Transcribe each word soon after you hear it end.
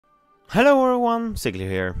Hello everyone, Ziggler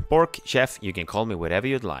here, Bork, Chef, you can call me whatever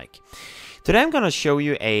you'd like. Today I'm gonna show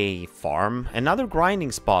you a farm, another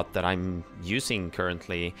grinding spot that I'm using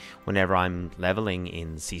currently whenever I'm leveling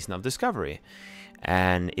in Season of Discovery.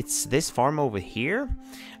 And it's this farm over here.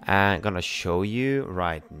 I'm gonna show you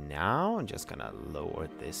right now. I'm just gonna lower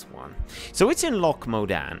this one. So it's in Loch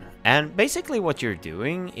Modan, and basically what you're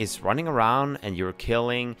doing is running around and you're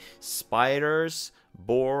killing spiders,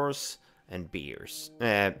 boars, and bears.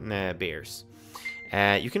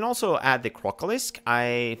 You can also add the crocolisk,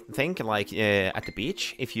 I think, like at the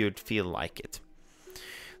beach, if you'd feel like it.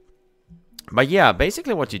 But yeah,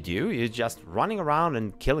 basically what you do, you're just running around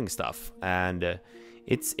and killing stuff, and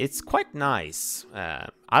it's quite nice.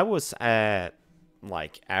 I was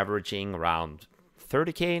like averaging around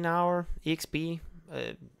 30k an hour EXP,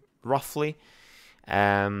 roughly.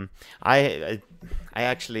 I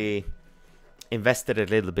actually invested a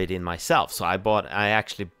little bit in myself, so I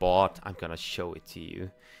actually bought, I'm gonna show it to you.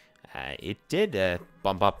 It did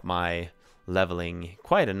bump up my leveling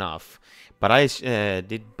quite enough, but I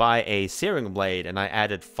did buy a searing blade and I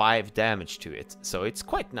added 5 damage to it, so it's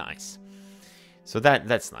quite nice. So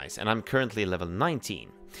that's nice, and I'm currently level 19.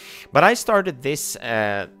 But I started this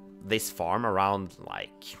this farm around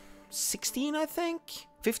like 16, I think.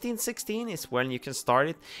 15, 16 is when you can start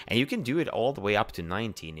it, and you can do it all the way up to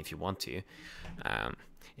 19 if you want to.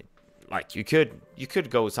 Like you could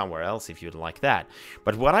go somewhere else if you'd like that.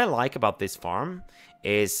 But what I like about this farm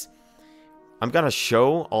is I'm gonna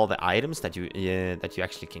show all the items that you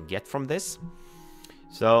actually can get from this.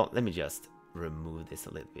 So let me just remove this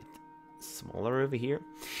a little bit smaller over here.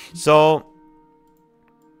 So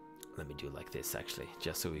let me do it like this, actually,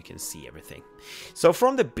 just so we can see everything. So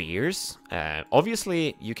from the beers,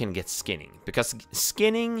 obviously you can get skinning, because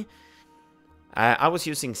skinning, I was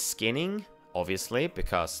using skinning, obviously,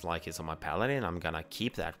 because like it's on my paladin, I'm gonna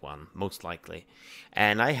keep that one, most likely.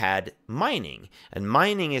 And I had mining, and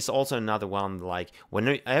mining is also another one, like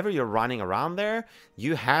whenever you're running around there,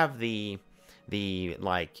 you have the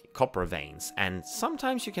like copper veins, and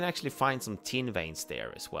sometimes you can actually find some tin veins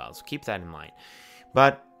there as well, so keep that in mind.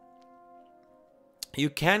 But you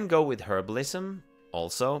can go with herbalism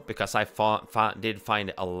also, because I did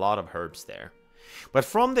find a lot of herbs there. But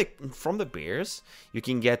from the bears, you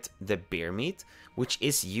can get the bear meat, which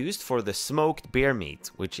is used for the smoked bear meat,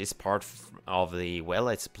 which is part of the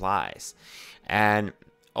waylaid supplies. And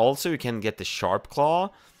also you can get the sharp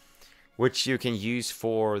claw, which you can use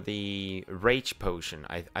for the rage potion.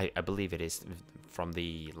 I believe it is from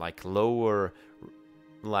the like lower,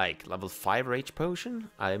 like level 5 rage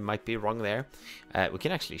potion. I might be wrong there. We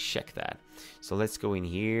can actually check that. So let's go in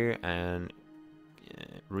here and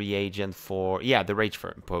reagent for, yeah, the rage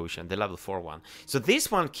potion, the level 4 one. So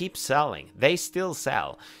this one keeps selling. They still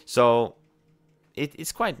sell. So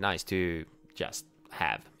it's quite nice to just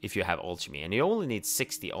have if you have alchemy, and you only need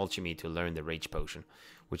 60 alchemy to learn the rage potion,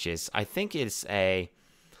 which is, I think it's a,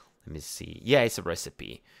 let me see, yeah, it's a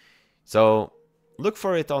recipe. So look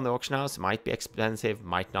for it on the auction house. Might be expensive,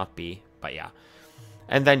 might not be, but yeah.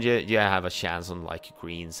 And then you have a chance on like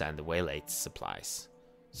greens and the waylaid supplies.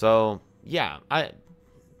 So yeah,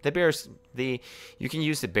 the bears, you can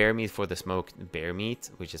use the bear meat for the smoked bear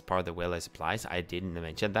meat, which is part of the waylaid supplies. I didn't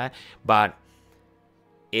mention that, but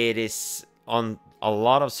it is on a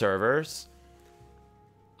lot of servers.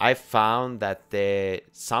 I found that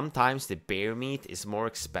sometimes the bear meat is more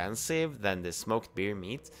expensive than the smoked bear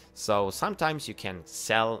meat. So sometimes you can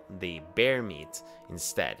sell the bear meat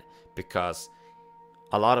instead, because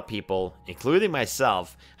a lot of people, including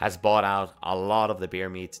myself, has bought out a lot of the bear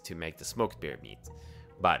meat to make the smoked bear meat.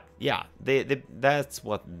 But yeah, that's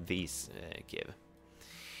what these give.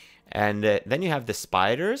 And then you have the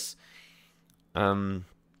spiders,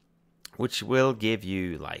 which will give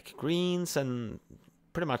you like greens and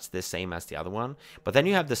pretty much the same as the other one. But then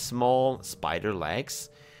you have the small spider legs,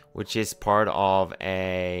 which is part of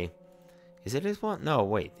a, is it this one? No,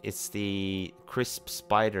 wait, it's the crisp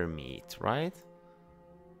spider meat, right?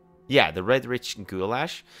 Yeah, the red rich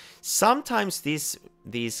goulash. Sometimes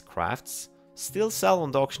these crafts still sell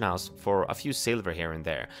on the auction house for a few silver here and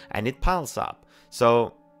there, and it piles up.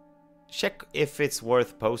 So check if it's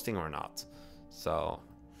worth posting or not. So,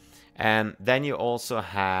 and then you also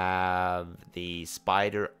have the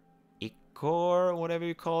spider ichor, whatever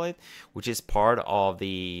you call it, which is part of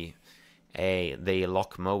the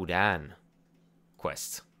Loch Modan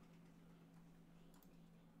quest.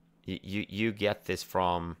 You get this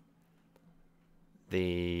from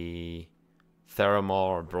the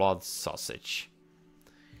Theramore blood sausage.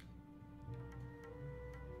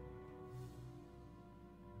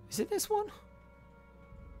 Is it this one?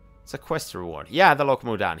 It's a quest reward. Yeah, the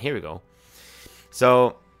Locomodan. Here we go.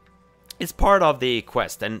 So, it's part of the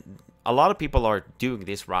quest, and a lot of people are doing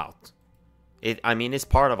this route. I mean, it's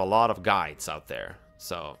part of a lot of guides out there.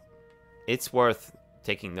 So, it's worth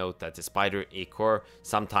taking note that the spider ichor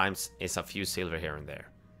sometimes is a few silver here and there.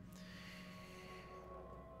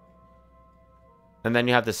 And then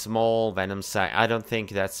you have the small venom sac. I don't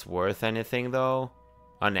think that's worth anything, though.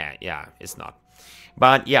 Oh, nah, yeah, it's not.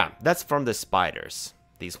 But, yeah, that's from the spiders.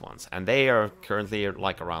 These ones. And they are currently,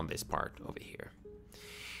 like, around this part over here.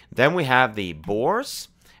 Then we have the boars.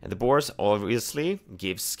 And the boars, obviously,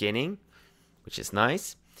 give skinning, which is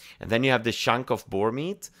nice. And then you have the chunk of boar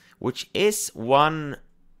meat, which is one...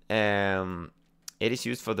 it is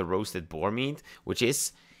used for the roasted boar meat, which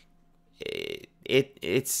is...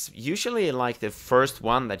 It's usually like the first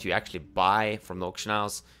one that you actually buy from the auction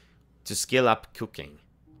house to skill up cooking,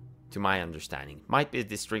 to my understanding. Might be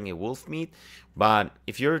the stringy wolf meat, but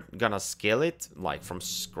if you're gonna skill it like from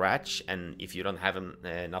scratch, and if you don't have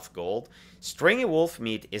enough gold, stringy wolf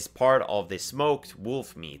meat is part of the smoked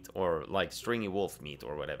wolf meat, or like stringy wolf meat,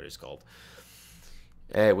 or whatever it's called,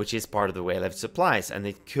 which is part of the Whale of Supplies, and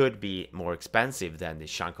it could be more expensive than the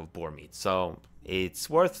chunk of boar meat, so it's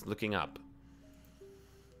worth looking up.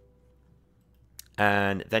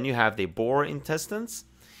 And then you have the boar intestines,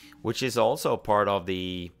 which is also part of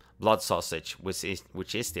the blood sausage, which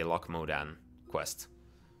is the Locomodan quest.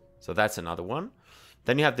 So that's another one.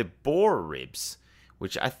 Then you have the boar ribs,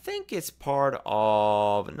 which I think is part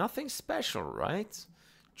of nothing special, right?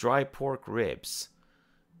 Dry pork ribs.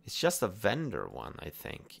 It's just a vendor one, I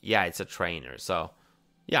think. Yeah, it's a trainer, so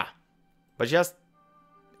yeah. But just,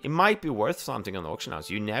 it might be worth something on the auction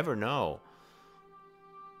house. You never know.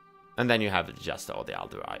 And then you have just all the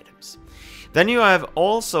other items. Then you have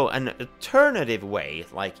also an alternative way,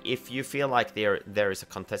 like if you feel like there is a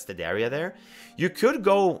contested area there, you could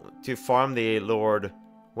go to farm the Lord.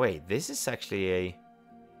 Wait, this is actually a...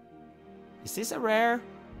 Is this a rare?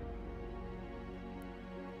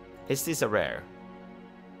 Is this a rare?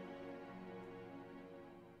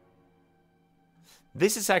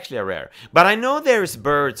 This is actually a rare. But I know there's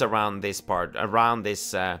birds around this part, around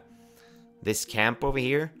this this camp over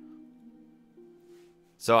here.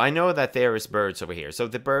 So I know that there is birds over here. So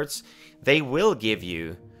the birds, they will give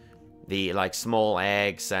you the like small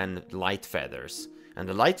eggs and light feathers. And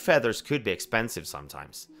the light feathers could be expensive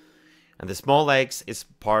sometimes. And the small eggs is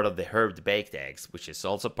part of the herb baked eggs, which is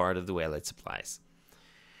also part of the Whale of Supplies.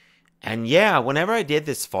 And yeah, whenever I did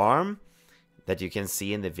this farm that you can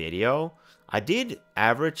see in the video, I did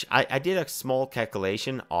average, I did a small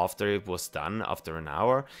calculation after it was done, after an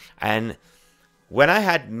hour. And when I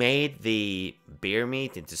had made the beer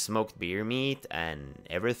meat into smoked beer meat and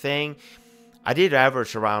everything, I did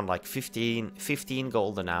average around like 15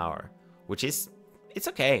 gold an hour, which is, it's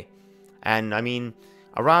okay. And I mean,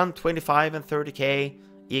 around 25 and 30k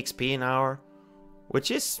EXP an hour,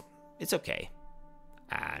 which is, it's okay.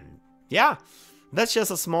 And yeah, that's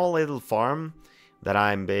just a small little farm that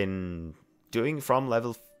I've been doing from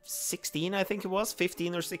level 16, I think it was,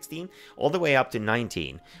 15 or 16, all the way up to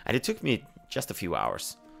 19. And it took me just a few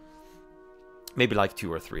hours. Maybe like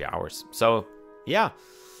 2 or 3 hours. So, yeah.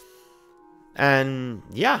 And,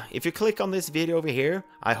 yeah, if you click on this video over here,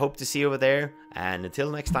 I hope to see you over there. And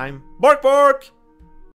until next time, Bork Bork!